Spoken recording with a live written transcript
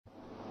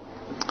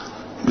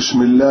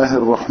بسم الله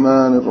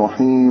الرحمن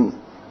الرحيم.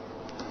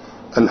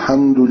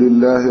 الحمد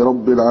لله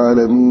رب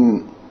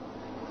العالمين،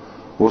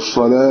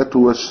 والصلاة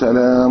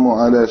والسلام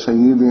على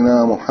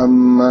سيدنا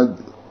محمد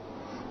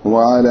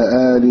وعلى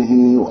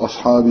آله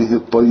وأصحابه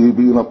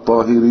الطيبين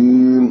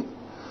الطاهرين.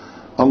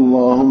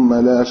 اللهم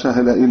لا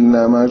سهل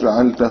إلا ما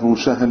جعلته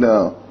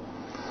سهلا،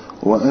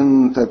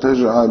 وأنت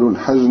تجعل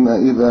الحزن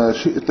إذا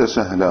شئت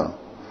سهلا.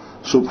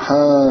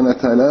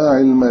 سبحانك لا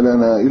علم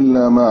لنا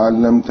إلا ما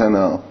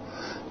علمتنا،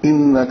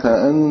 إنك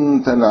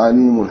أنت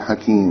العليم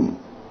الحكيم.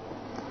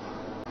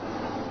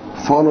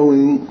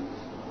 Following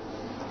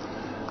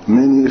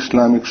many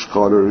Islamic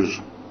scholars,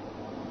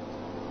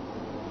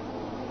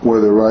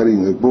 whether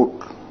writing a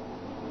book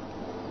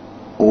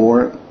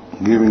or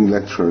giving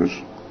lectures,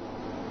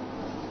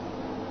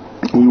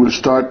 we will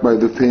start by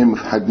the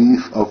famous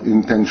hadith of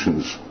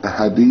intentions. The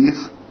hadith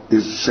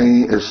is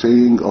a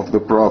saying of the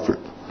Prophet,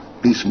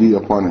 peace be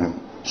upon him,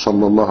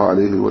 sallallahu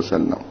alayhi wa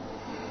sallam.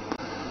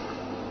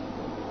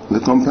 The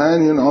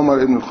companion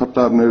Umar ibn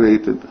al-Khattab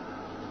narrated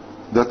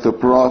that the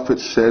Prophet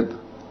said,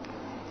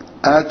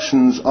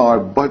 actions are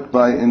but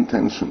by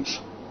intentions,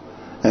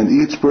 and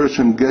each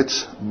person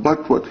gets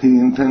but what he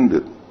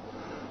intended.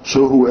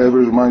 So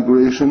whoever's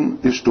migration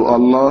is to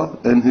Allah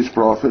and His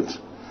Prophet,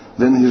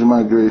 then his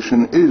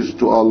migration is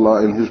to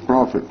Allah and His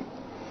Prophet.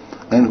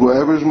 And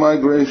whoever's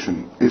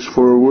migration is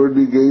for a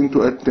worldly gain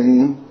to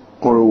attain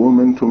or a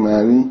woman to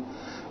marry,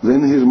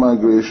 then his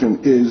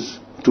migration is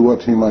to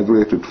what he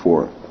migrated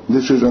for.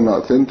 This is an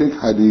authentic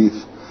hadith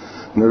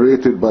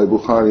narrated by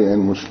Bukhari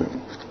and Muslim.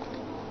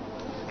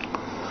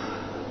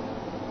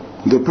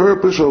 The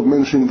purpose of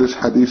mentioning this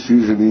hadith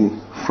usually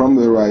from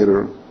the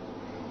writer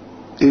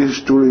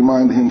is to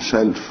remind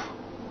himself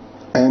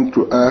and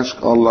to ask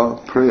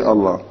Allah, pray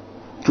Allah,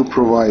 to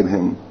provide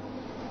him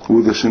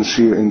with a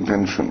sincere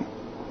intention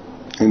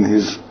in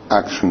his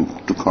action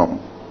to come.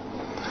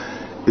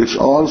 It's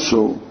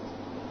also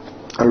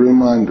a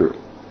reminder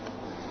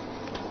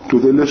to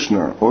the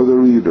listener or the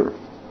reader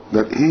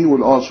that he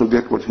will also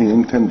get what he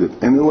intended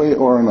in a way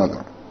or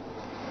another.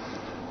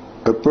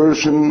 A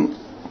person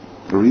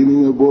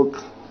reading a book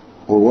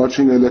or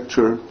watching a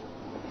lecture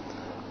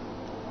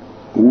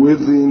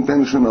with the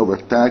intention of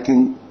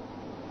attacking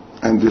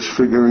and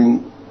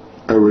disfiguring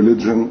a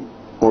religion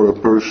or a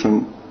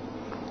person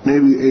may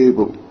be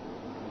able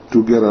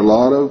to get a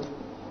lot of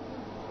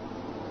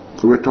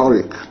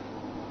rhetoric,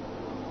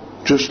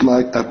 just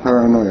like a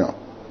paranoia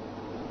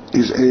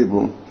is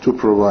able to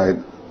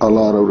provide a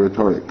lot of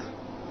rhetoric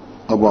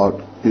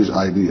about his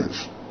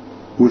ideas,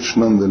 which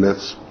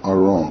nonetheless are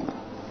wrong.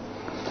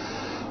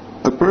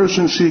 A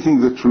person seeking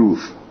the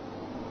truth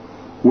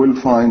will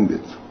find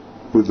it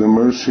with the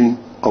mercy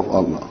of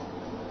Allah.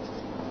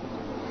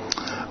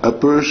 A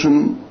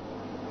person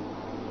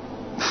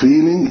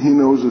feeling he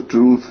knows the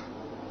truth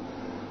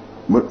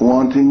but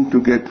wanting to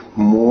get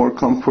more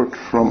comfort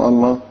from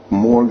Allah,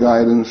 more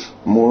guidance,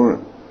 more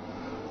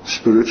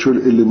spiritual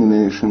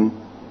illumination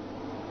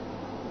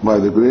by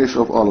the grace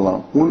of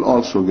Allah will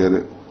also get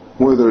it,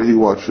 whether he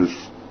watches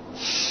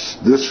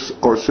this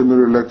or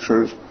similar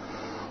lectures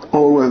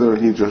or whether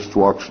he just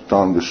walks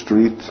down the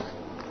street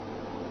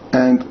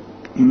and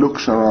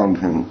looks around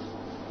him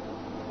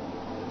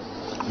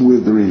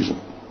with reason.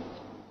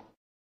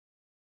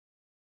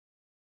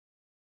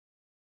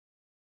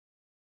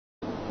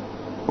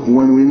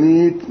 When we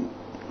need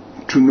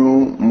to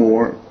know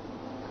more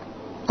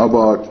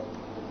about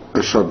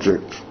a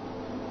subject,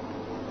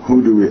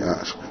 who do we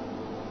ask?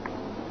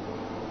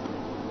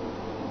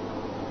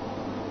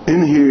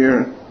 In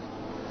here,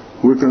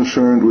 we're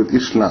concerned with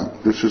Islam.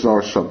 This is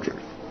our subject.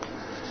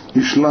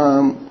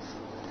 Islam,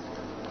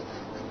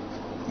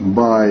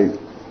 by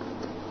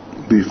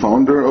the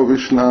founder of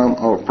Islam,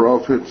 our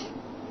Prophet,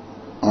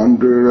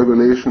 under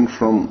revelation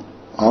from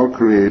our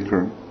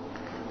Creator,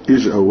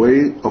 is a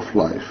way of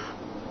life.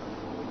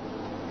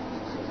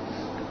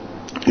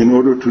 In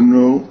order to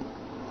know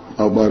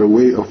about a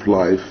way of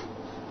life,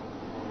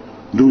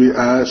 do we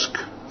ask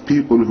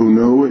people who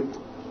know it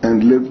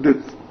and lived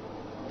it,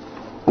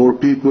 or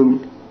people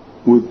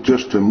with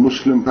just a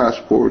Muslim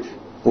passport,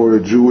 or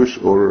a Jewish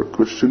or a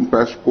Christian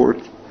passport,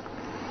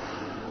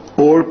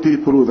 or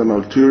people with an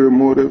ulterior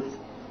motive,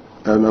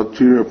 an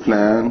ulterior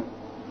plan,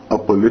 a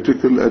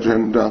political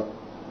agenda,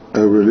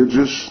 a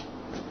religious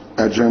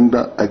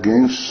agenda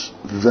against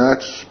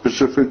that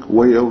specific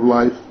way of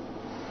life?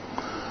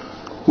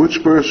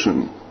 Which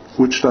person,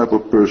 which type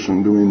of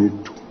person do we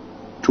need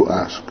to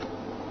ask?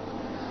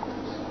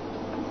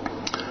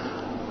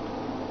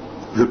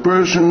 The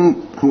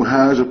person who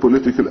has a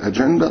political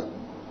agenda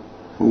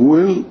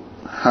will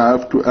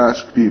have to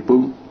ask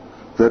people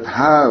that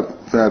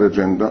have that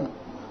agenda,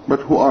 but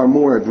who are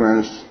more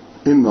advanced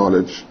in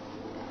knowledge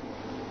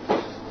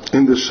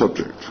in this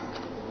subject.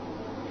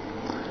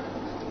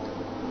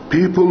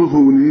 People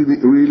who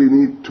really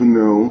need to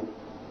know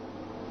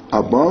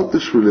about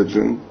this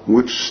religion,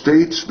 which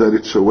states that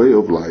it's a way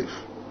of life,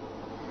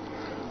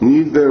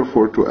 need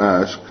therefore to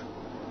ask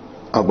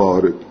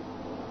about it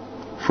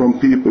from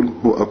people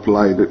who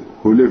applied it,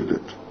 who lived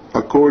it,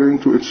 according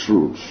to its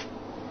rules.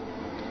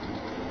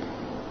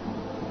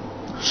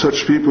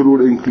 Such people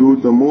would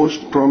include the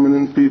most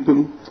prominent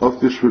people of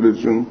this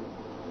religion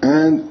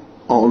and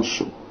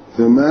also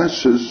the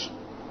masses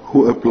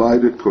who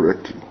applied it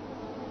correctly.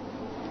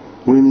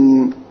 We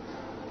mean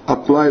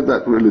applied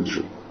that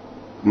religion,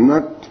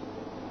 not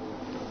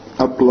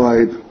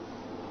applied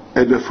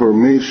a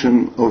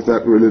deformation of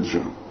that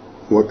religion.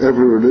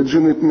 Whatever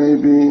religion it may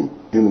be,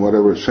 in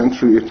whatever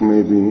century it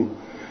may be,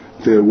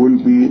 there will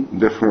be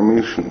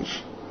deformations.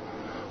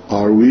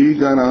 Are we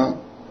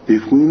gonna,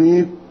 if we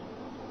need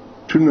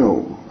to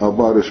know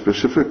about a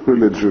specific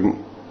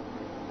religion,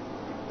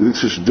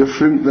 this is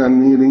different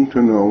than needing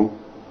to know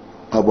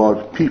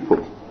about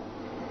people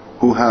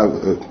who have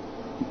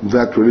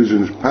that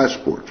religion's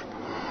passport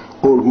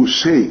or who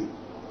say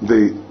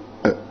they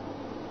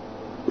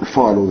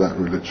follow that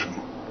religion.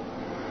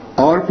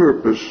 Our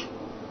purpose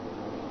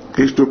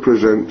is to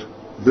present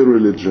the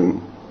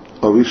religion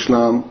of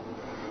Islam,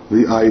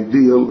 the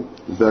ideal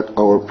that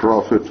our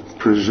Prophet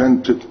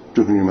presented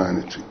to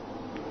humanity.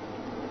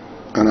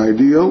 An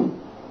ideal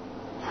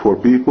for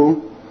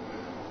people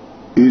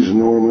is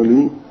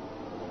normally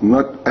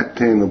not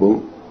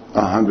attainable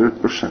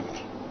 100%.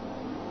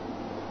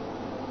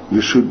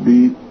 This should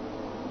be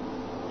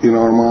in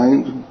our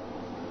mind.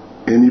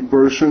 Any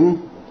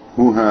person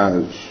who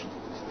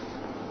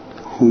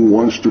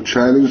wants to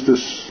challenge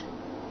this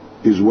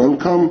is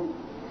welcome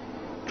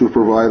to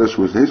provide us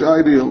with his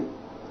ideal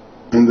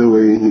in the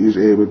way he is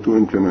able to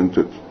implement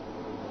it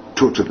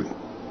totally,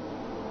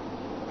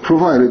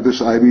 provided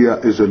this idea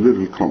is a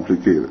little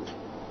complicated.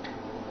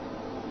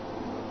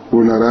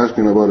 We're not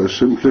asking about a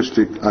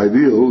simplistic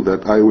ideal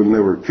that I will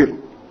never kill.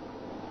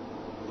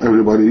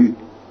 Everybody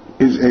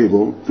is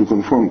able to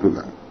conform to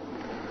that.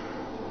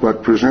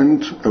 But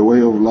present a way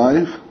of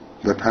life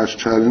that has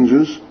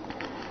challenges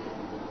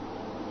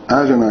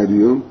as an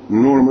ideal.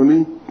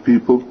 Normally,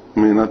 people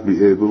may not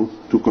be able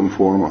to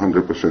conform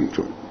 100%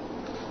 to it.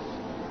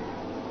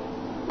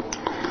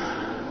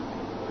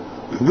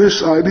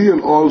 This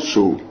ideal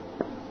also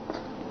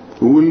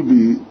will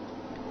be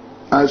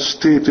as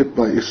stated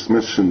by its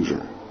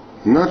messenger,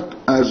 not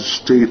as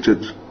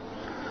stated,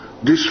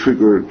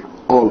 disfigured,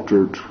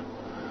 altered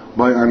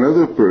by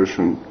another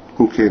person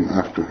who came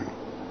after him.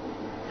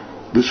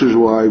 This is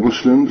why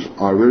Muslims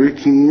are very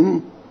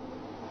keen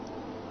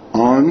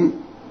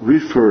on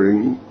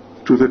referring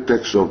to the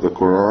text of the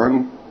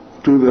Quran,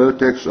 to the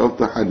text of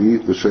the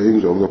Hadith, the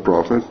sayings of the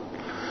Prophet,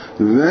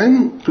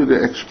 then to the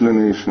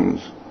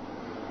explanations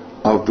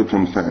of the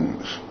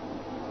companions.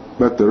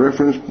 But the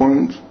reference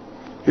point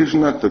is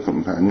not the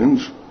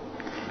companions,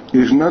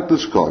 is not the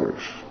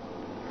scholars.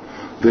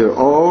 They're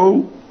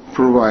all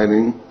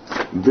providing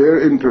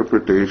their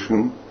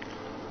interpretation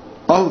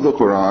of the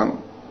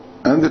Quran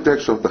and the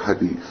text of the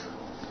Hadith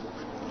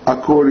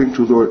according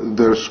to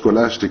their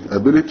scholastic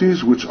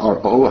abilities, which have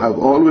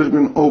always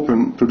been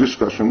open to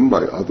discussion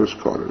by other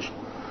scholars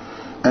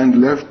and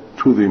left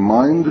to the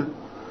mind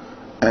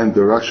and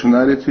the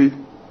rationality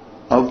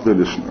of the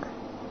listener,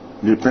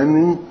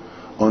 depending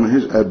on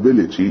his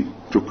ability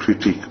to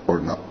critique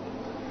or not.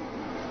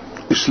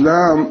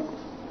 Islam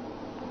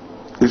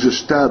is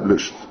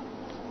established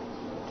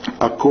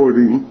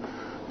according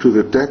to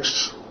the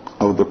texts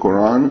of the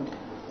Quran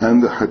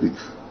and the Hadith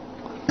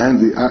and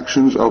the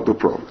actions of the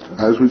Prophet,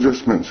 as we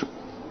just mentioned.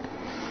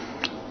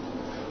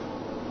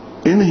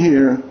 In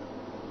here,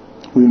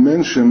 we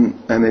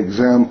mention an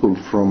example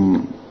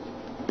from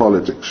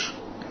politics,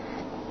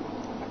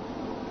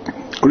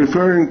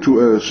 referring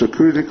to a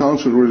Security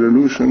Council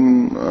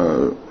resolution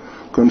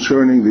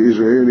concerning the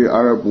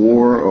Israeli-Arab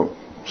war of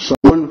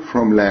soil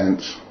from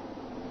lands.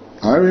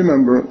 I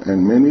remember,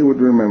 and many would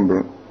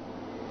remember,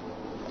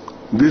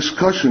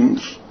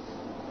 discussions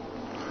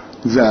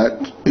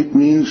that it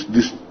means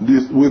this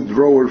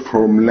withdrawal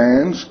from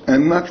lands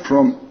and not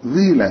from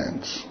the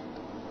lands.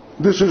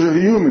 This is a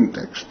human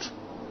text.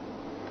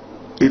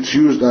 It's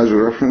used as a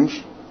reference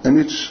and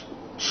it's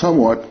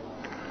somewhat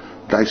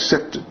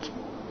dissected.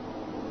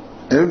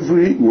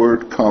 Every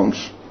word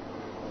counts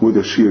with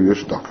a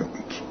serious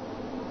document.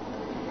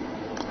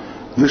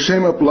 The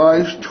same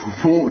applies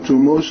to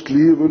most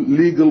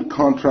legal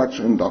contracts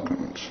and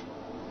documents.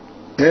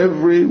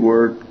 Every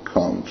word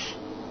counts.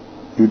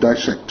 You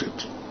dissect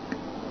it.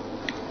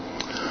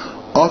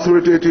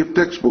 Authoritative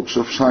textbooks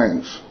of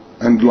science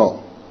and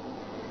law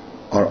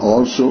are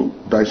also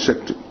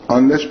dissected.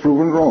 Unless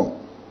proven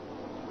wrong,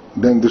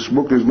 then this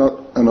book is not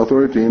an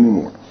authority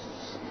anymore.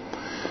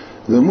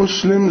 The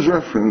Muslims'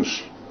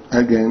 reference,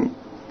 again,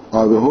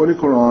 are the Holy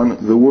Quran,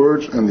 the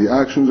words and the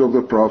actions of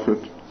the Prophet.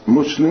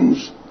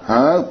 Muslims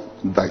have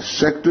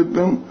dissected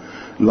them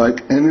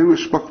like any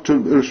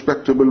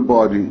respectable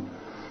body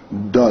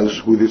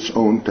does with its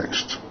own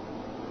text.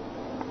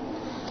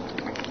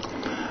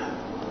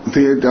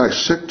 They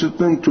dissected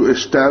them to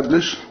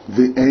establish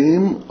the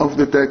aim of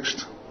the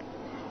text,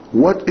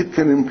 what it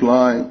can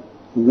imply,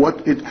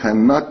 what it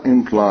cannot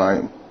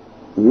imply,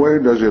 where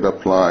does it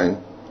apply,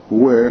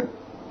 where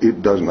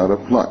it does not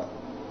apply.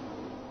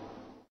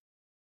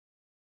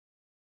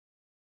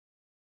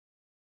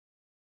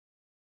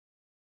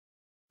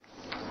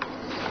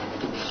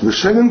 The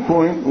second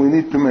point we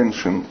need to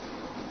mention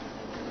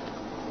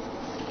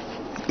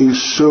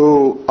is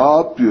so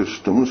obvious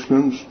to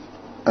Muslims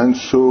and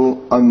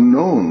so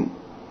unknown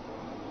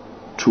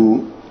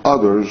to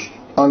others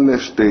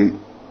unless they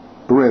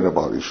read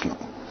about Islam.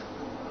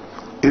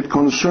 It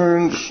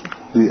concerns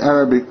the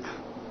Arabic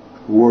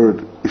word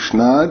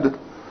isnad,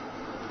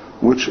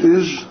 which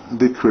is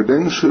the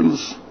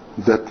credentials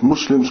that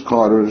Muslim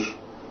scholars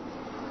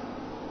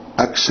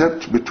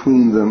accept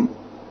between them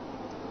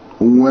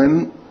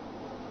when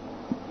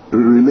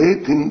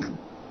relating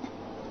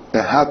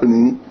a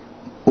happening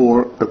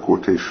or a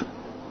quotation.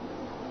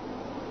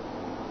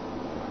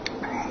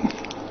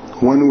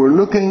 When we're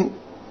looking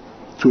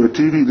to a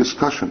TV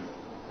discussion,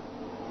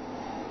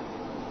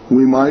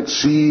 we might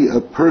see a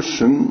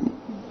person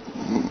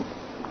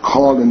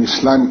called an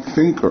Islamic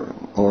thinker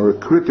or a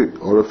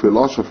critic or a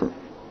philosopher.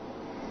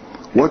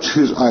 What's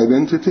his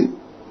identity?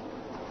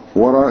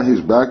 What are his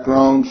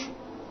backgrounds?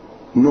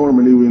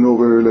 Normally we know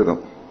very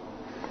little.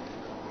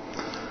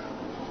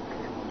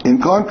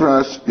 In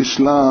contrast,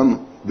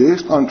 Islam,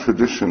 based on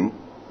tradition,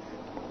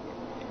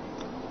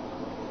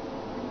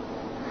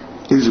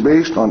 is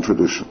based on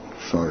tradition.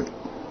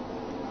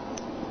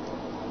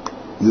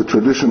 The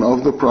tradition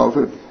of the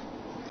Prophet,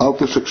 of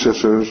the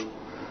successors,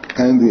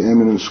 and the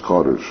eminent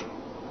scholars.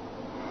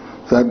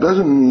 That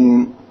doesn't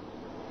mean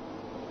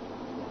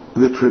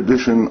the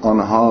tradition on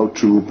how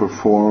to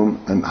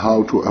perform and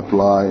how to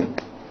apply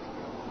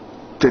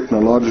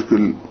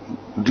technological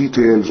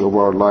details of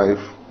our life.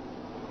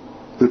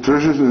 The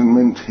tradition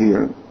meant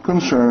here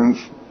concerns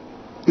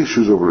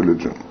issues of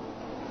religion.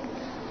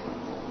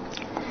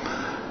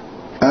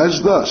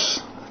 As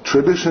thus,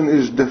 tradition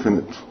is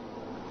definite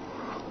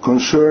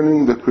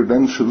concerning the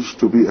credentials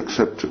to be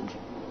accepted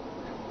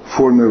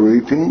for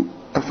narrating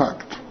a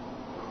fact,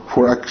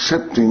 for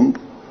accepting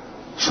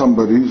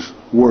somebody's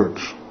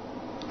words.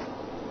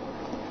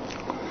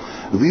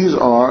 These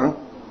are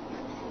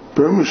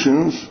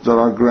permissions that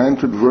are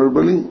granted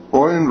verbally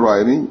or in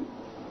writing.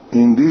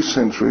 In these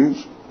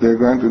centuries, they're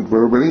granted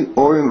verbally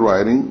or in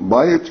writing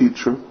by a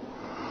teacher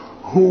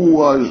who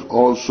was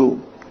also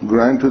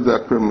granted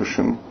that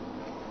permission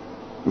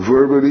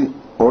verbally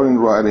or in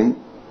writing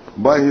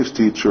by his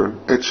teacher,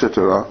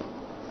 etc.,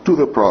 to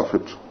the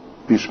Prophet,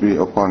 peace be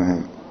upon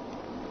him.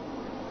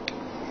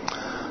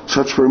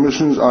 Such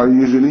permissions are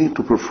usually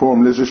to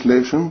perform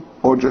legislation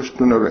or just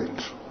to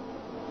narrate.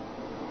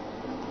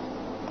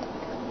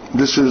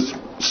 This is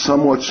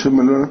somewhat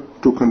similar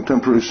to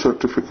contemporary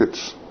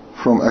certificates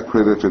from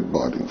accredited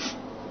bodies.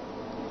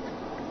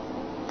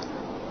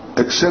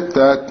 Except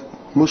that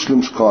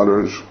Muslim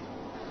scholars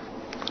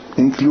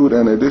include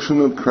an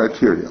additional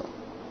criteria,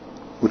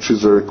 which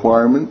is a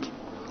requirement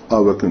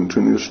of a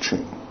continuous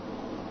chain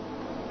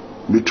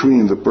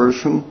between the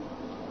person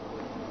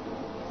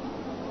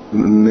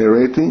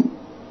narrating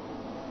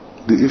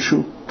the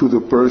issue to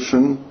the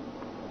person,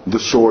 the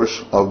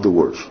source of the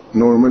words.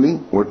 Normally,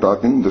 we're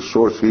talking, the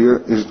source here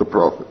is the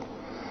Prophet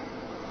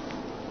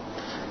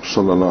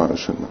sallallahu alaihi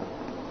wasallam.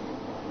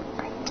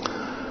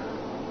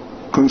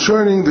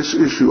 Concerning this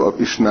issue of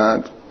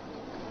isnad,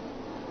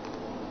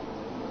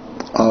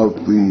 of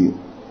the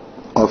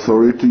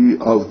authority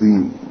of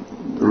the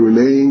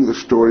relaying the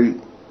story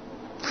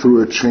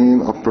through a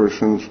chain of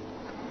persons,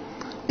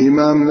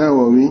 Imam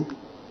Nawawi,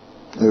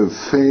 a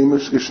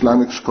famous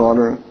Islamic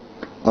scholar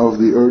of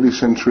the early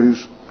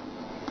centuries,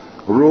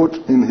 wrote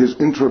in his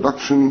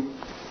introduction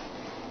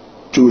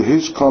to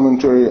his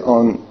commentary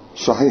on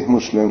Sahih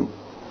Muslim.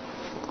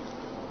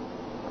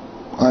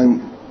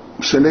 I'm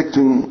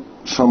selecting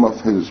some of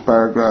his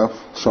paragraph,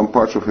 some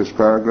parts of his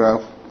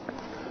paragraph.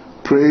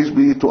 Praise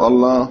be to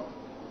Allah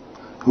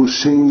who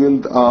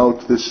singled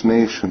out this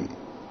nation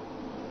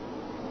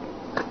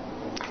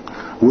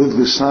with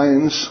the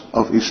science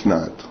of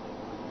isnad,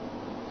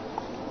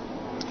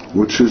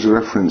 which is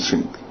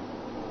referencing.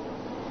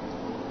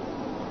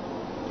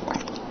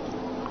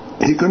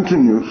 He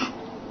continues,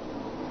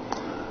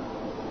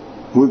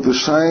 with the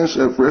science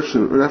of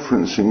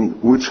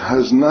referencing which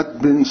has not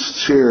been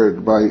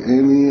shared by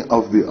any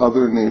of the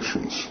other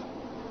nations.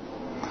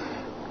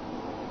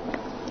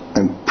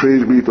 And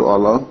praise be to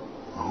Allah,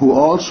 who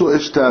also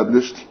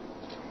established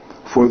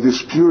for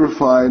this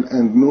purified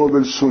and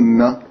noble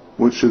sunnah,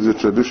 which is the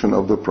tradition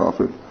of the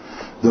Prophet,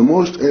 the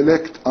most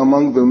elect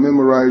among the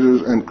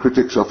memorizers and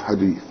critics of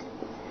hadith,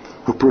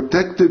 who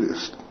protected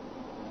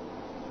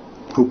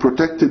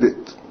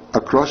it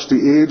across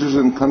the ages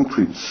and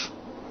countries,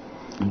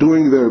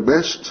 doing their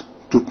best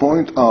to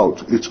point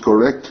out its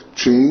correct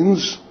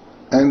chains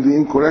and the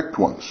incorrect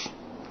ones,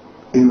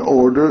 in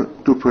order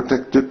to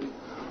protect it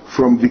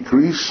from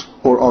decrease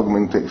or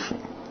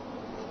augmentation,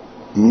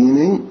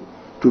 meaning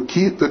to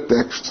keep the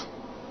text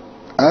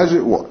as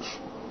it was,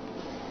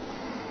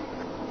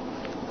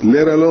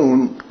 let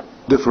alone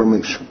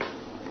deformation,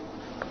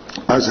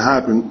 as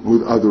happened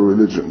with other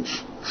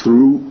religions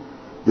through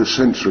the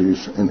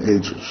centuries and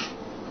ages.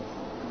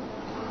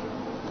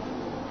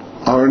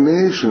 Our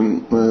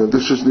nation,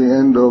 this is the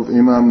end of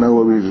Imam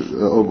Nawawi's,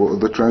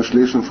 the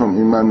translation from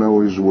Imam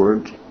Nawawi's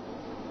word.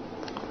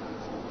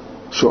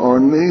 So our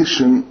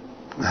nation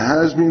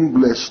has been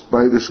blessed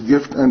by this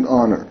gift and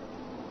honor,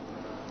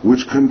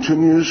 which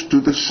continues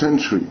to this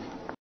century.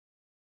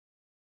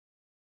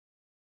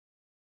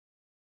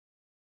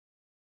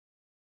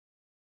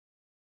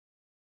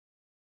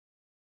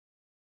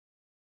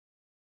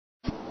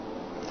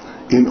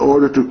 In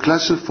order to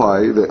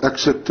classify the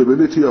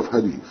acceptability of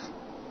hadith.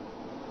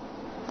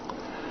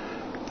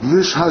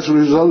 This has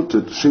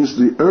resulted since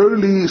the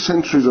early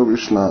centuries of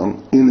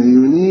Islam in a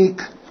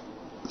unique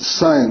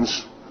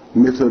science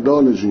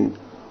methodology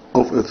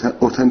of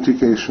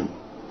authentication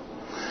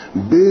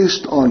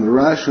based on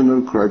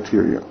rational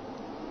criteria,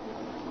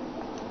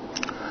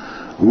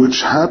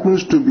 which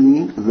happens to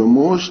be the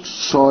most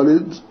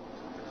solid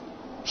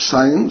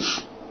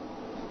science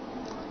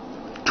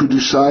to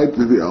decide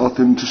the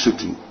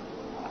authenticity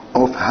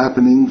of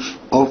happenings,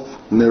 of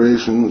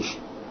narrations,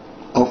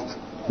 of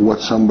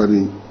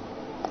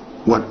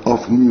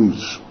of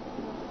news.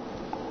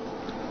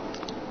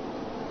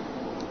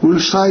 We'll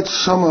cite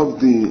some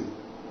of the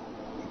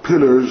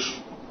pillars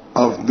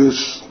of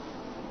this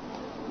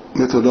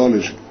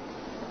methodology.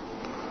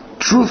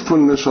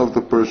 Truthfulness of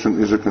the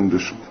person is a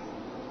condition.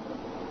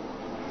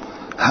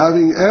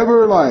 Having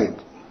ever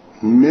lied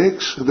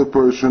makes the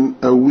person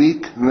a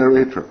weak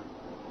narrator.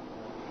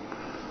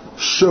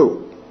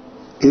 So,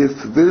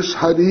 if this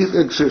hadith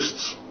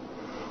exists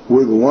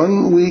with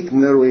one weak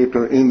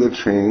narrator in the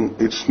chain,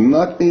 it's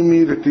not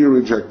immediately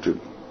rejected,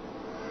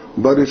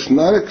 but it's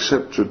not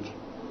accepted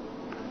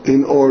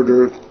in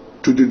order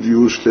to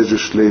deduce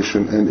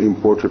legislation and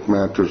important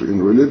matters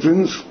in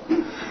religions.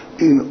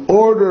 In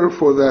order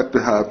for that to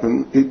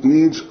happen, it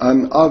needs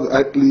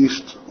at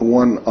least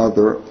one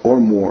other or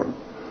more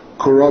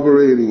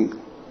corroborating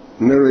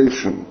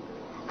narration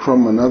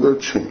from another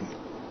chain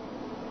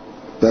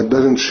that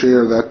doesn't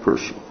share that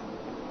person.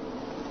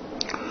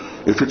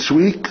 If it's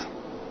weak,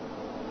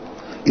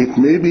 it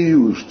may be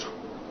used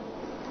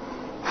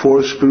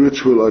for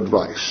spiritual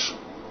advice,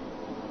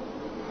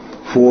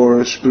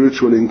 for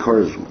spiritual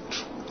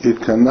encouragement. It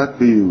cannot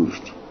be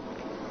used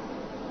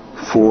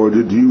for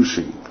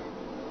deducing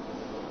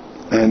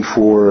and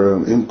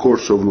for, in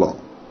courts of law,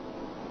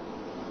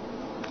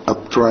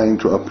 trying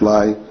to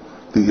apply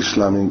the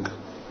Islamic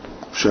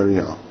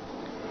Sharia.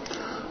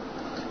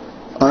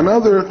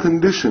 Another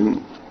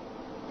condition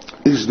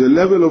is the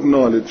level of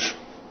knowledge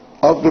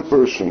of the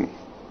person,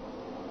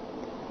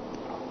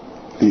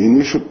 the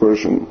initial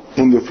person,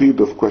 in the field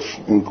of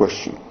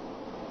question.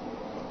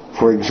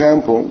 For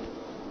example,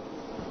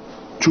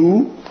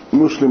 two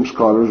Muslim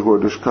scholars were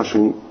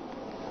discussing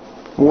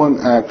one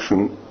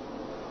action.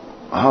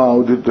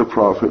 How did the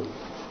Prophet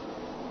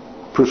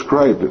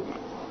prescribe it?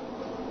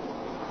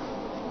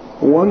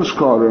 One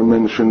scholar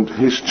mentioned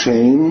his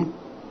chain,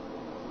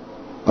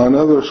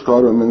 another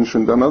scholar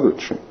mentioned another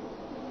chain.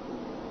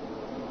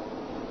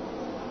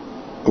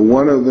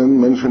 One of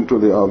them mentioned to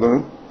the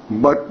other,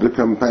 but the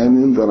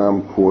companion that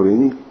I'm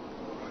quoting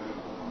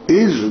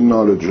is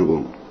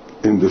knowledgeable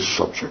in this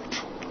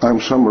subject. I'm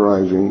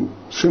summarizing,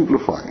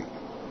 simplifying.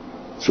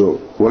 So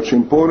what's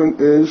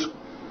important is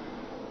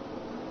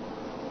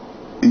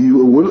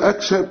you will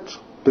accept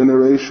the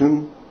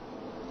narration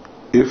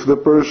if the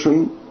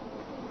person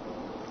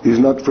is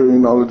not very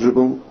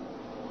knowledgeable,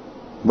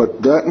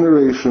 but that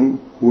narration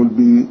will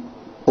be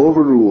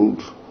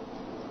overruled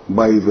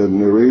by the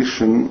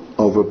narration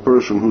of a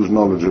person who's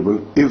knowledgeable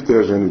if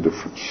there's any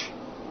difference.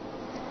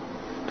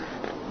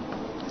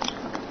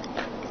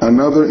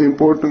 Another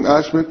important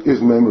aspect is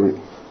memory.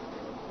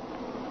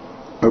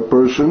 A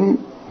person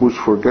who's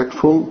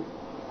forgetful,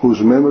 whose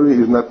memory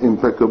is not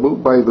impeccable.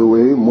 By the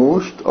way,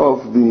 most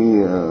of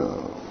the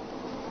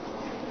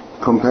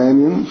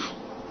companions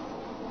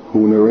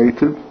who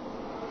narrated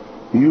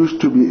used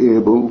to be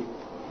able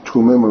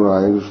to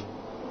memorize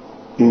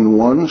in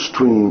one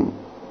stream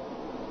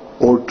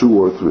or two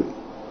or three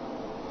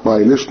by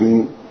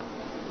listening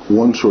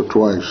once or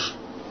twice.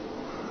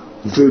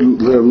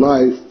 Their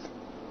life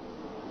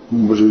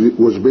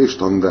was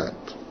based on that.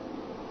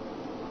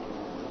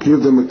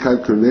 Give them a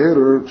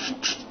calculator,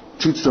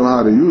 teach them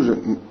how to use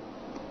it,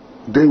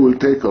 they will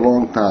take a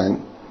long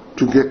time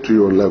to get to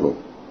your level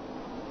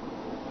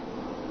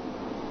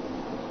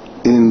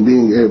in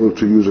being able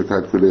to use a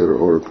calculator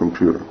or a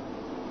computer.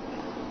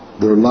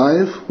 Their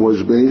life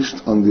was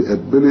based on the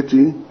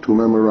ability to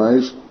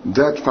memorize.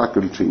 That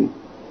faculty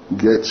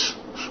gets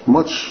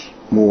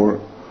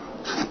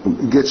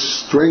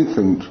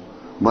strengthened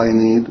by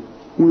need.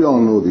 We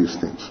all know these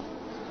things.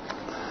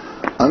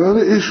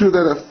 Another issue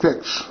that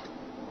affects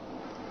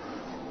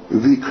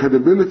the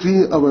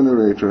credibility of a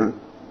narrator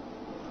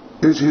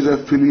is his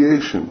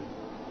affiliation.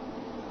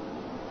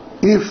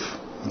 If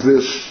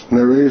this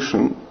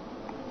narration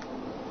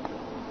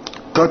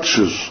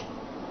touches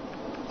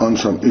on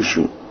some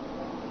issue,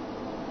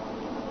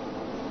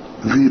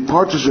 the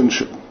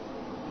partisanship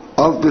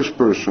of this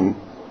person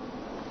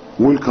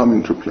will come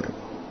into play.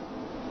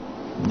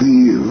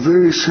 The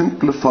very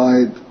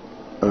simplified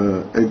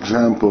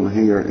example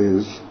here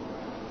is,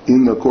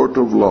 in the court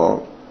of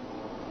law,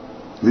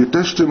 the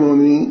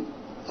testimony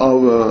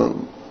of a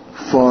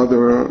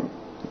father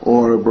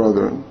or a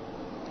brother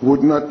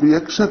would not be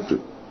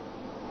accepted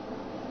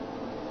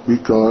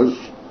because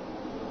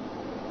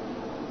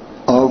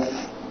of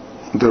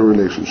the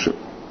relationship.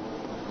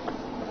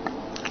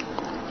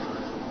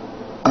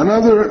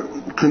 Another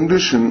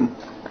condition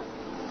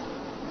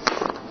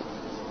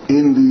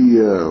in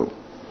the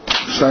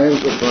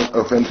science of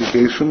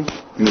authentication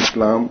in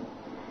Islam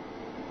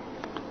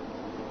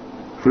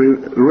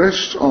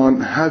rests on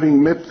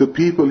having met the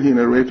people he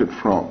narrated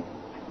from.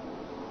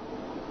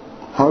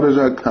 How does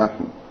that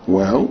happen?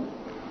 Well,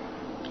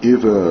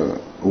 if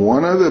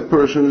one of the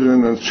persons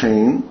in a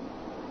chain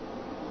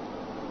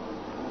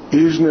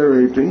is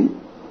narrating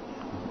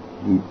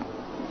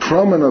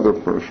from another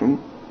person,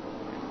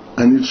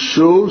 and it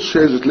so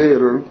says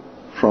later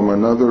from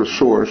another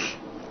source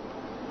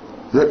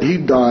that he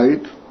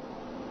died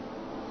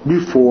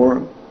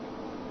before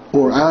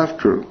or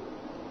after,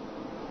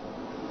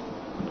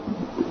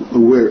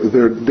 where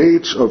their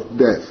dates of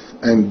death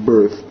and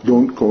birth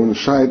don't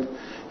coincide,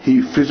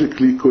 he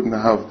physically couldn't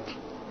have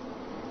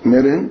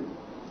met him,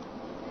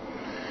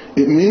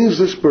 it means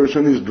this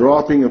person is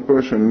dropping a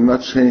person and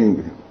not saying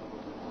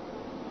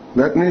it.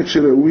 That makes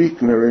it a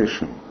weak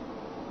narration.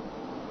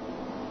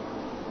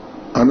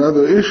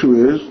 Another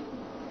issue is,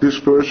 this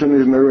person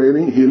is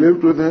narrating, he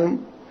lived with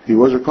him, he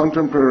was a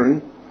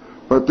contemporary,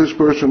 but this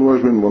person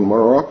was in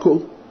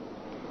Morocco,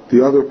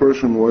 the other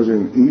person was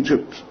in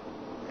Egypt,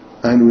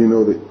 and we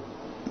know that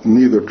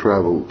neither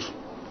traveled.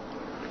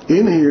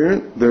 In here,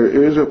 there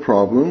is a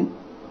problem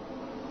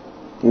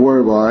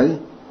whereby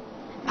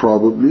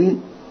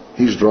probably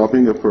he's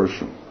dropping a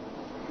person.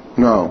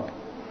 Now,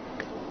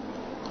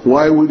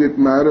 why would it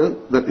matter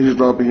that he's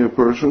dropping a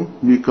person?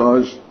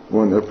 Because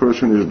when a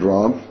person is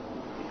dropped,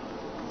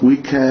 we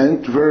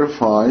can't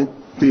verify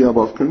the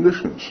above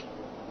conditions.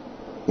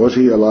 Was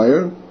he a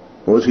liar?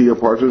 Was he a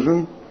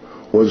partisan?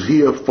 Was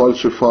he a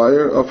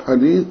falsifier of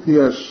hadith?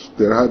 Yes,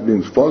 there have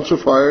been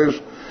falsifiers.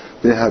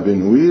 They have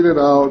been weeded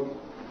out.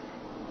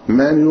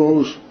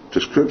 Manuals,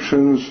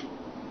 descriptions.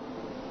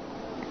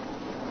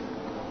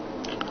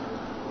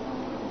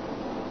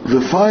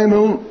 The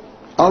final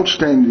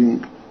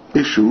outstanding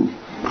issue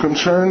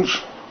concerns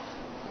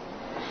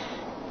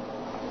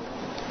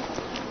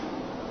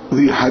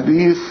the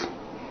hadith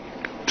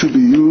to be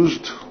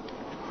used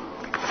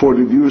for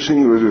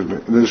deducing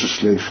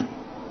legislation.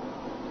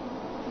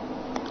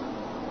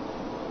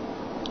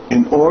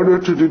 In order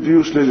to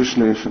deduce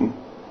legislation,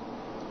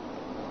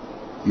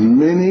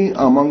 many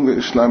among the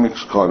Islamic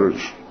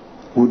scholars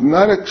would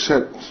not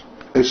accept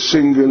a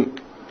single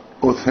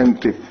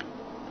authentic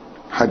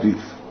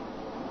hadith.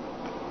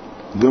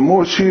 The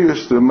more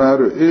serious the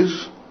matter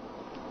is,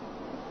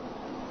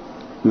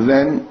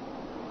 then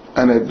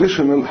an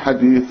additional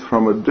hadith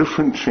from a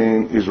different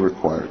chain is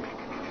required.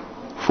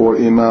 For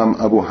Imam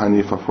Abu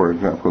Hanifa, for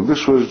example,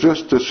 this was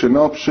just a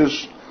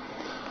synopsis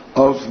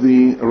of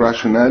the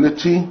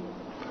rationality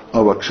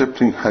of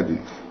accepting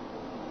hadith.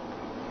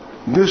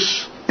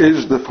 This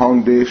is the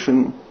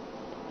foundation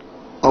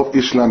of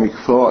Islamic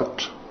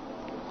thought.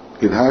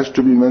 It has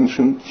to be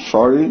mentioned.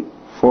 Sorry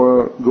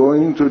for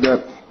going into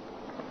that.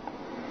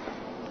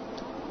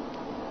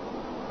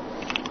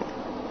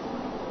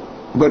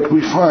 But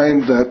we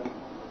find that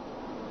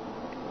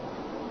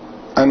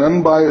an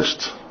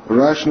unbiased,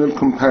 rational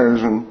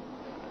comparison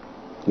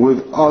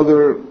with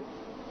other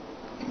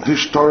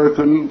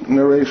historical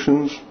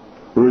narrations,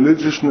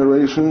 religious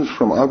narrations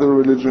from other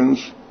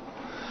religions,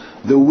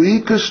 the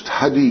weakest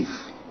hadith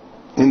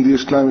in the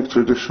Islamic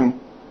tradition,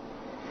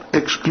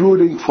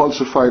 excluding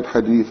falsified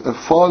hadith. A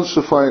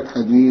falsified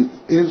hadith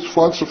is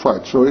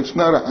falsified, so it's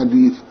not a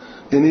hadith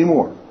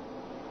anymore.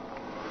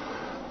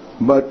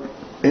 But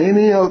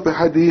any of the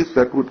hadith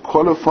that would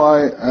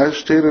qualify, as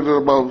stated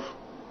above,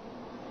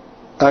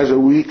 as a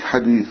weak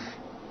hadith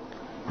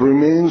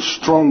remains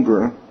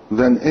stronger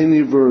than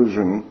any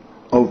version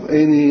of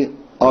any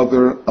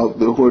other of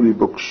the holy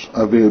books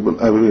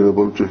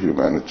available to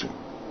humanity.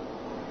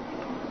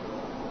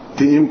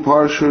 The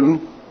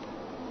impartial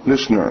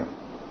listener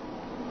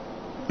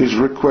is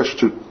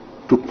requested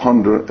to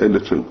ponder a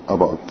little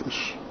about this.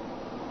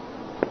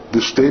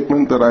 The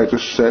statement that I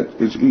just said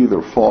is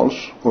either false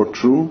or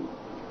true.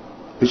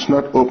 It's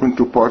not open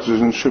to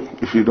partisanship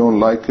if you don't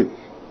like it.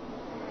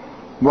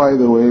 By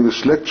the way,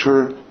 this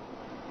lecture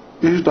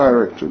is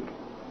directed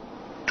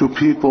to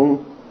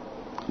people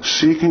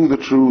seeking the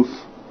truth,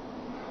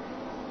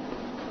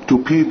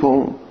 to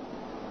people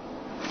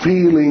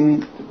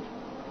feeling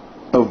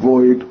a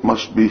void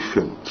must be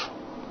filled.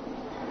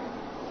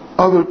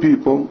 Other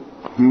people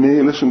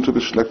may listen to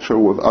this lecture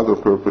with other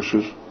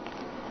purposes.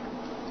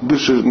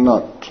 This is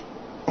not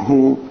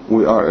who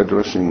we are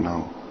addressing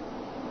now.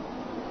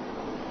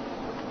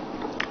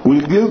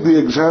 We'll give the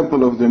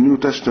example of the New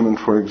Testament,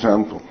 for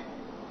example.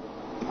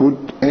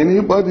 Would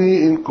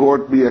anybody in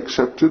court be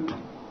accepted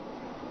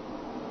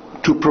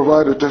to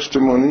provide a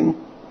testimony?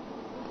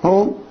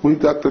 Oh, we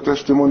got the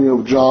testimony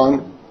of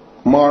John,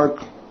 Mark,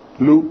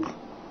 Luke.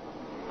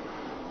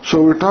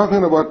 So we're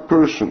talking about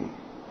person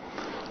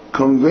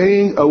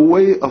conveying a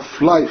way of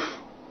life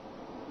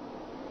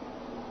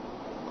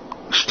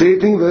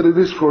stating that it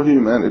is for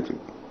humanity,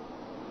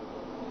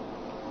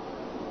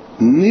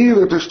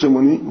 neither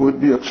testimony would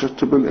be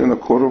acceptable in a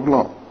court of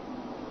law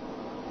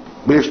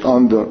based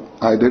on the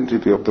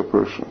identity of the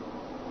person.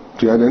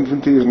 The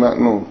identity is not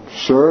known.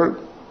 Sir,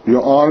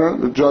 Your Honor,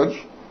 the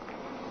judge,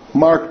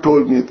 Mark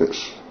told me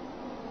this.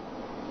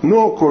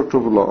 No court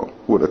of law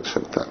would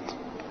accept that.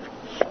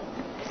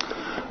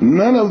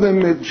 None of them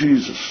met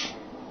Jesus.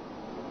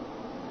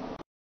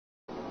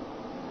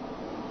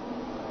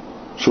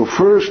 So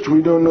first,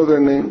 we don't know their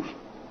names.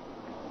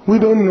 We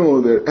don't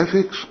know their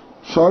ethics.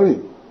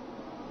 Sorry.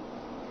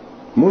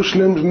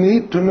 Muslims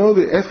need to know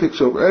the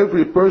ethics of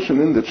every person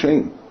in the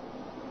chain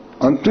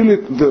until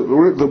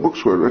the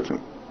books were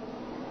written.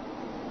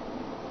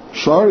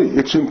 Sorry,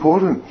 it's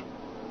important.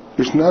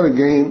 It's not a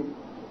game.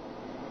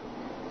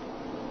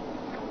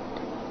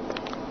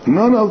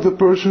 None of the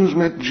persons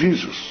met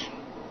Jesus.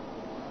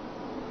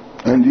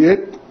 And yet,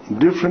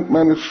 different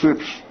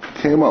manuscripts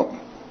came up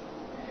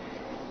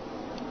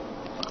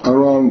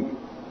around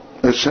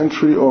a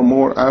century or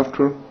more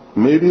after,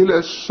 maybe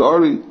less,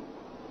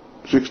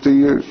 60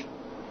 years,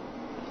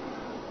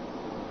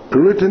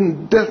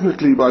 written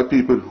definitely by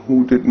people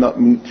who did not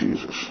meet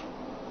Jesus.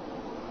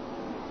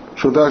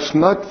 So that's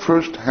not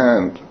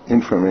first-hand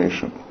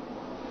information.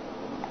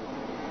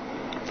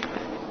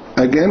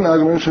 Again,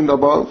 as mentioned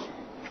above,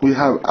 we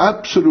have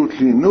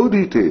absolutely no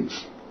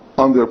details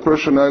on their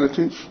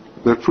personalities,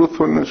 their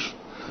truthfulness,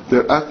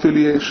 their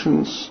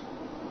affiliations,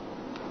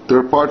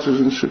 their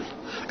partisanship,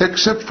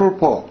 except for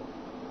Paul.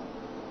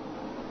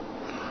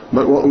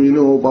 But what we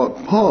know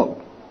about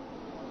Paul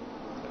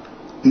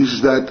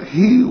is that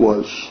he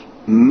was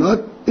not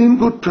in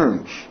good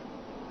terms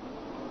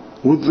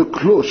with the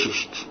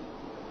closest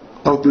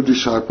of the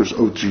disciples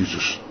of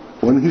Jesus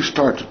when he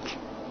started,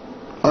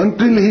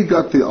 until he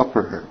got the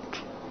upper hand.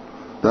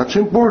 That's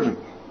important.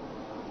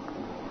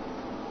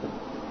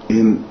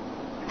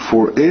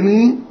 For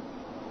any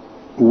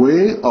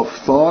way of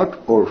thought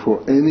or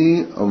for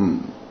any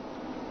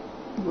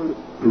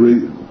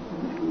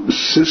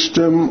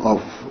system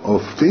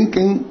of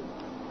thinking,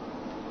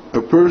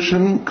 a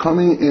person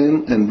coming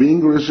in and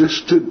being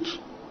resisted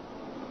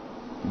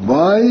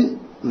by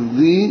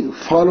the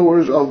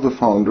followers of the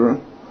founder,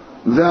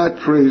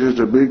 that raises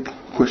a big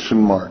question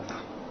mark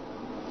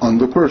on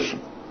the person.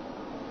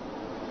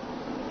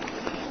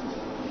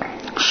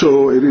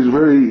 So it is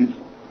very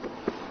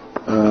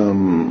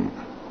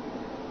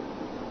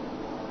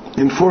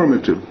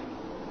informative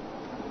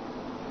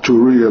to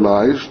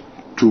realize,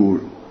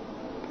 to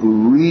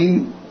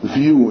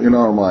review in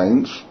our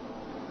minds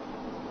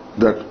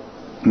that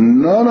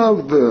none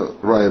of the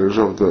writers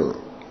of the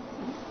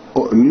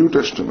New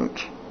Testament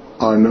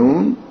are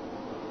known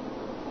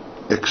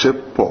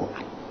except Paul,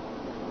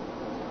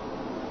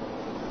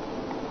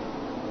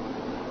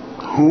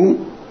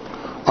 who,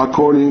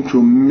 according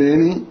to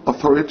many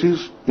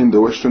authorities in the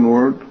Western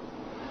world,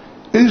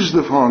 is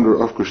the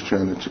founder of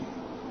Christianity.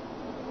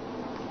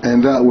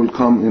 And that will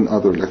come in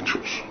other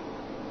lectures.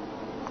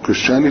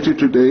 Christianity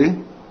today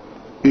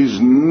is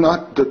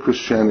not the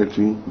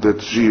Christianity that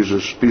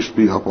Jesus, peace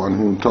be upon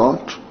him,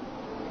 taught.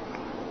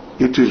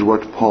 It is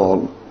what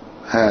Paul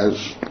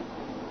has,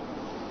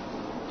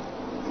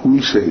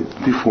 we say,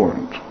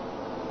 deformed.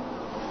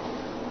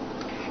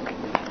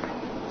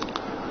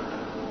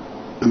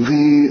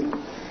 The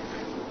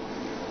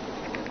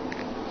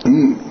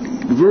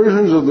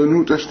versions of the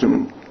New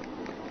Testament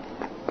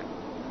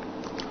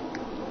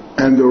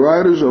and the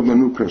writers of the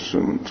New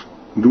Testament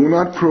do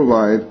not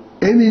provide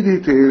any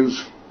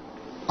details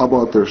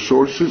about their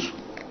sources,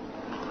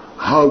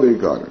 how they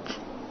got it.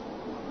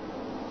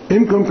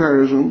 In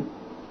comparison,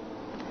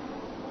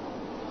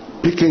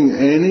 picking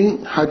any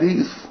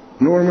hadith,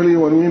 normally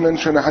when we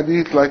mention a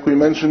hadith, like we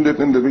mentioned it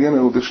in the beginning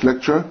of this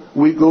lecture,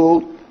 we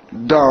go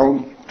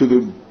down to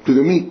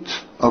the meat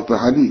of the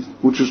hadith,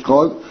 which is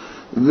called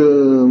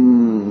the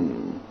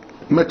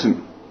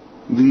matan,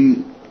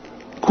 the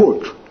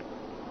quote.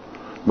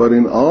 But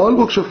in all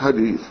books of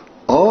hadith,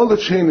 all the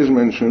chain is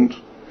mentioned,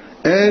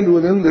 and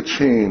within the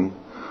chain,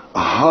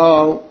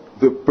 how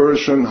the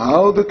person,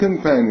 how the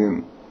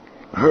companion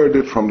heard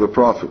it from the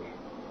Prophet.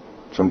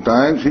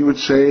 Sometimes he would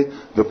say,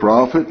 the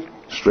Prophet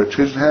stretched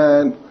his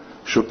hand,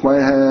 shook my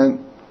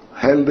hand,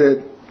 held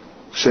it,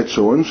 said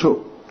so and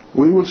so.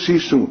 We will see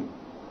soon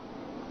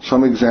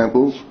some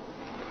examples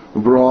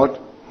brought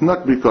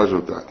not because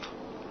of that.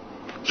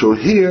 So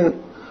here,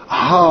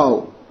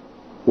 how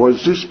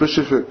was this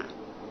specific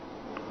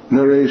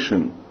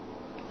narration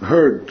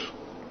heard,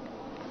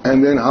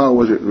 and then how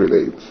was it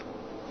relayed?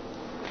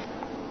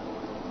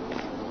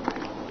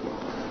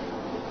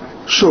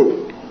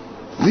 So,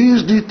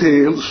 these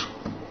details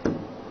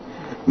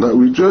that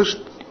we just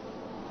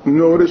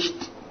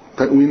noticed,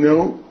 that we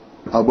know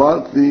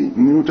about the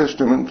New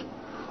Testament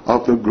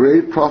of the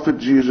great prophet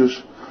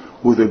Jesus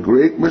with a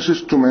great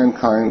message to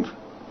mankind,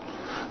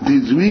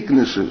 these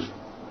weaknesses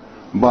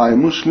by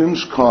Muslim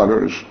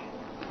scholars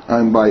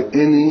and by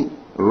any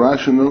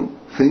rational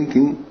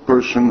thinking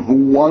person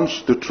who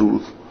wants the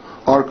truth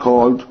are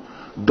called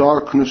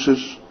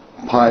darknesses,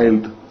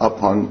 piled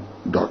upon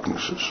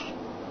darknesses.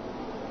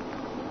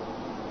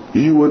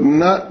 You would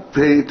not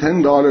pay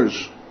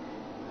 $10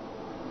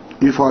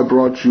 if I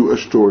brought you a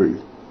story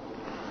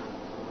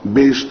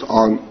based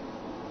on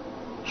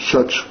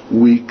such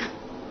weak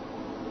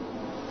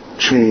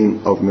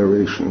chain of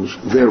narrations.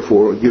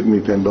 Therefore, give me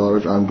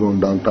 $10, I'm going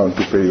downtown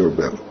to pay your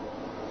bill.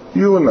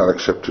 You will not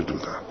accept to do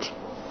that.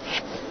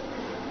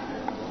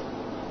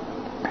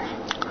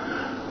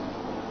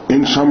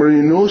 In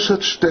summary, no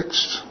such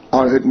texts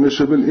are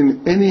admissible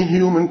in any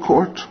human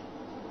court.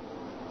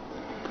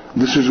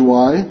 This is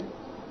why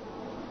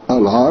a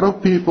lot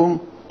of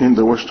people in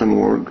the Western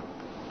world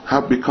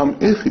have become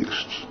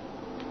atheists.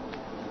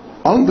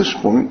 On this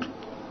point,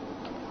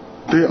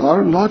 they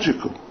are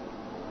logical.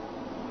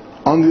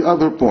 On the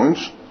other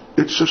points,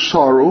 it's a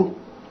sorrow.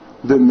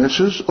 The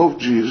message of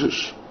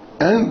Jesus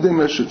and the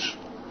message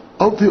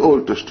of the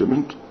Old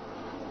Testament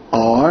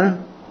are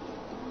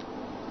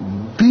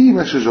the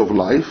message of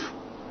life.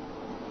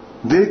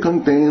 They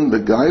contain the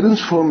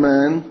guidance for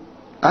man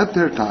at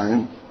their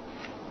time,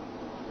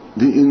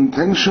 the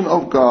intention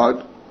of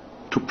God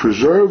to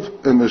preserve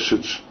a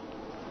message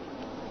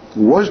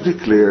was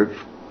declared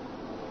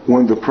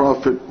when the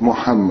Prophet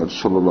Muhammad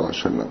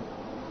ﷺ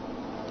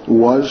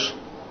was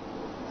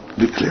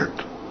declared.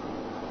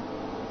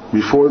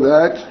 Before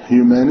that,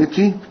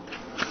 humanity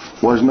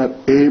was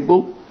not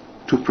able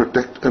to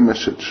protect a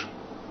message.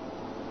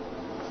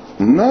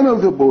 None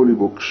of the holy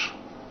books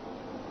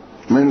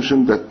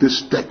mention that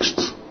this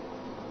text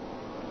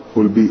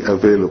will be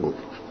available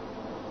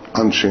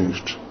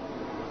unchanged.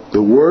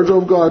 The words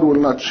of God will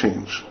not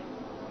change.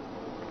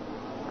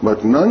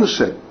 But none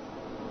said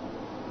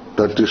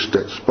that this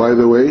text, by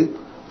the way,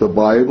 the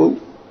Bible,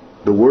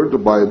 the word the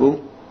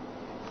Bible,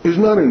 is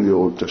not in the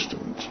Old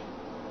Testament.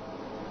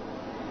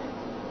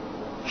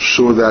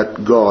 So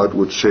that God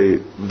would say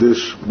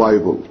this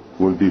Bible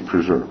will be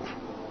preserved.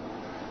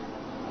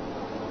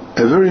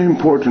 A very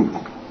important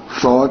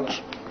thought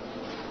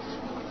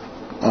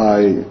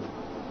I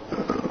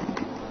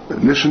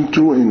listened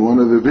to in one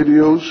of the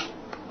videos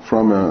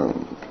from a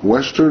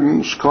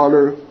Western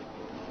scholar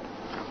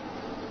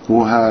who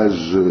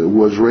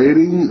was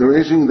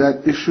raising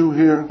that issue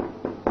here.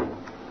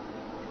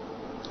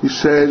 He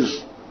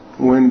says,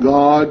 when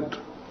God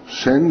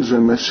sends a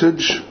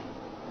message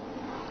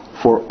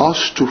for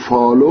us to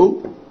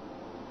follow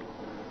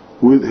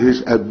with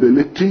His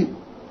ability,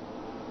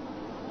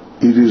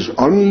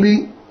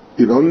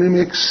 it only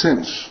makes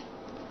sense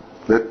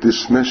that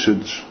this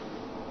message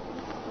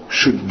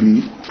should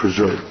be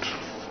preserved.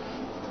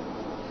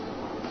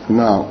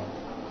 Now,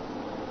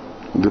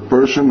 the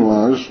person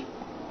was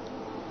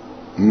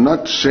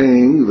not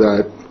saying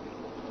that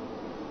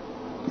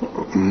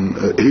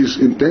his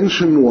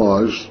intention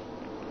was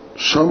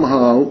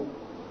somehow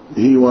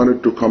he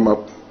wanted to come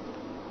up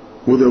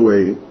with a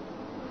way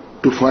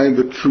to find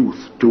the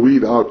truth, to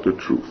weed out the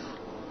truth.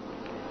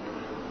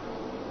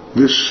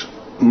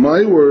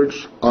 My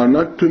words are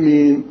not to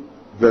mean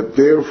that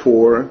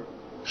therefore,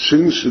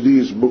 since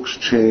these books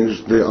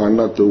changed, they are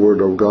not the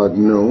Word of God.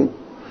 No.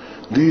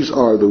 These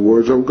are the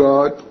words of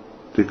God.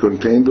 They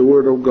contain the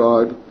Word of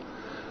God.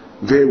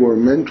 They were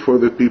meant for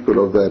the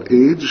people of that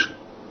age.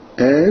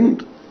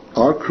 And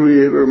our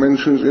Creator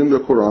mentions in the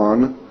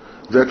Quran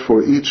that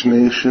for each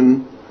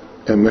nation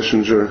a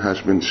messenger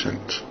has been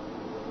sent.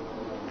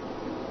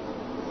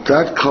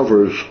 That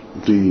covers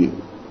the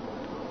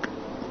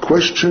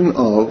question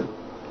of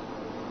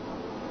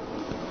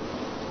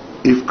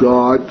if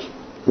God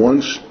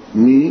wants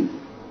me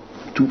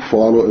to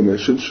follow a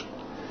message,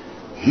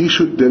 He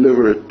should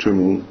deliver it to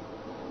me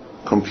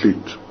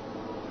complete.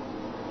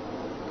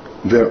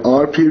 There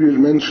are period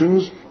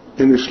mentions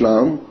in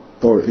Islam,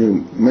 or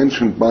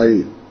mentioned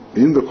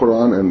in the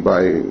Quran and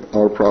by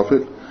our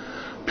Prophet,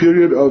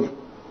 period of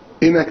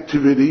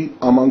inactivity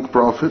among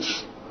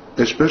prophets,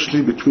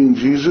 especially between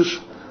Jesus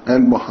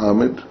and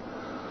Muhammad.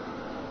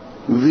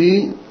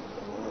 The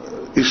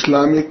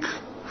Islamic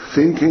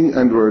thinking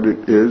and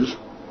verdict is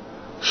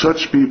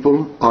such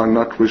people are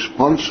not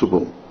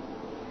responsible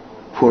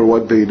for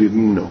what they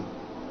didn't know.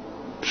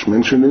 It's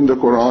mentioned in the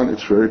Quran,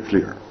 it's very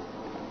clear.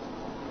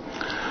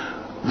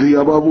 The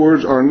above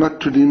words are not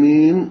to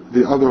demean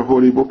the other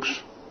holy books.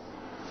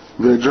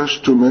 They're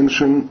just to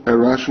mention a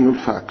rational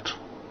fact.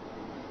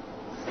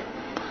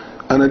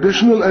 An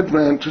additional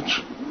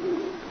advantage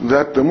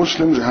that the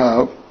Muslims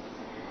have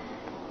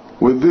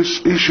with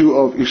this issue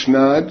of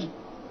isnad,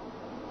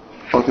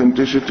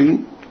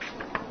 authenticity,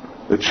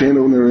 the chain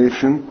of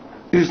narration,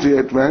 is the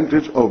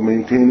advantage of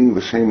maintaining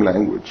the same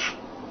language.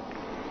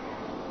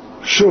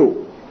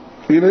 So,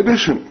 in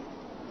addition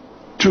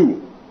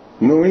to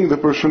knowing the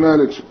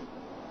personality,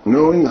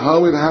 knowing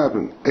how it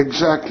happened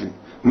exactly,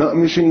 not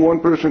missing one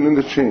person in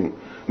the chain,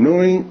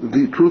 knowing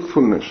the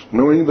truthfulness,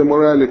 knowing the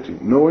morality,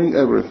 knowing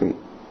everything,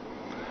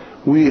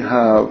 we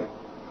have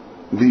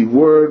the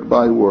word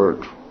by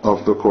word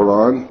of the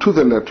Quran to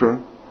the letter.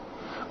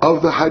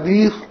 Of the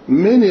hadith,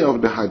 many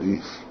of the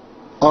hadith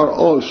are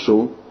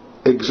also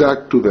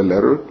exact to the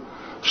letter.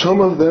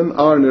 Some of them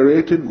are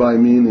narrated by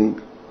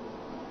meaning.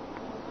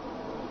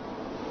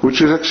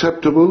 which is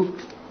acceptable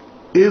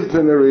if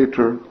the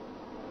narrator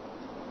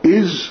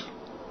is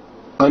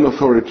an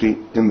authority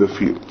in the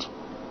field.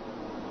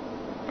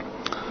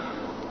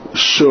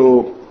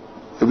 So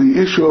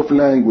the issue of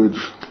language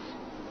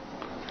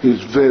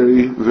is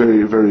very,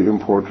 very, very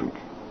important.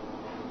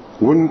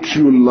 Wouldn't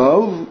you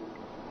love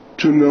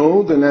to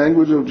know the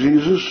language of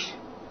Jesus?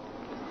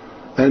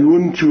 And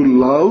wouldn't you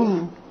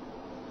love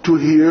to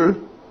hear?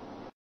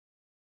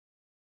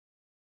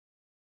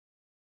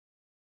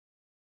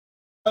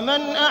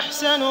 ومن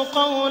أحسن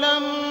قولا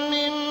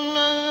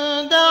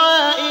ممن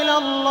دعا إلى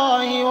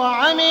الله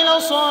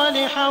وعمل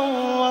صالحا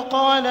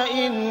وقال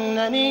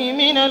إنني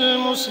من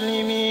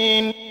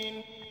المسلمين.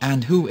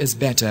 And who is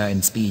better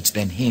in speech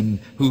than him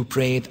who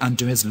prayeth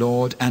unto his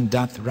Lord and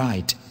doth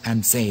right,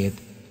 and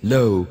saith,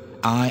 Lo,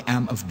 I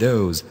am of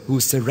those who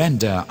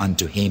surrender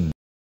unto him.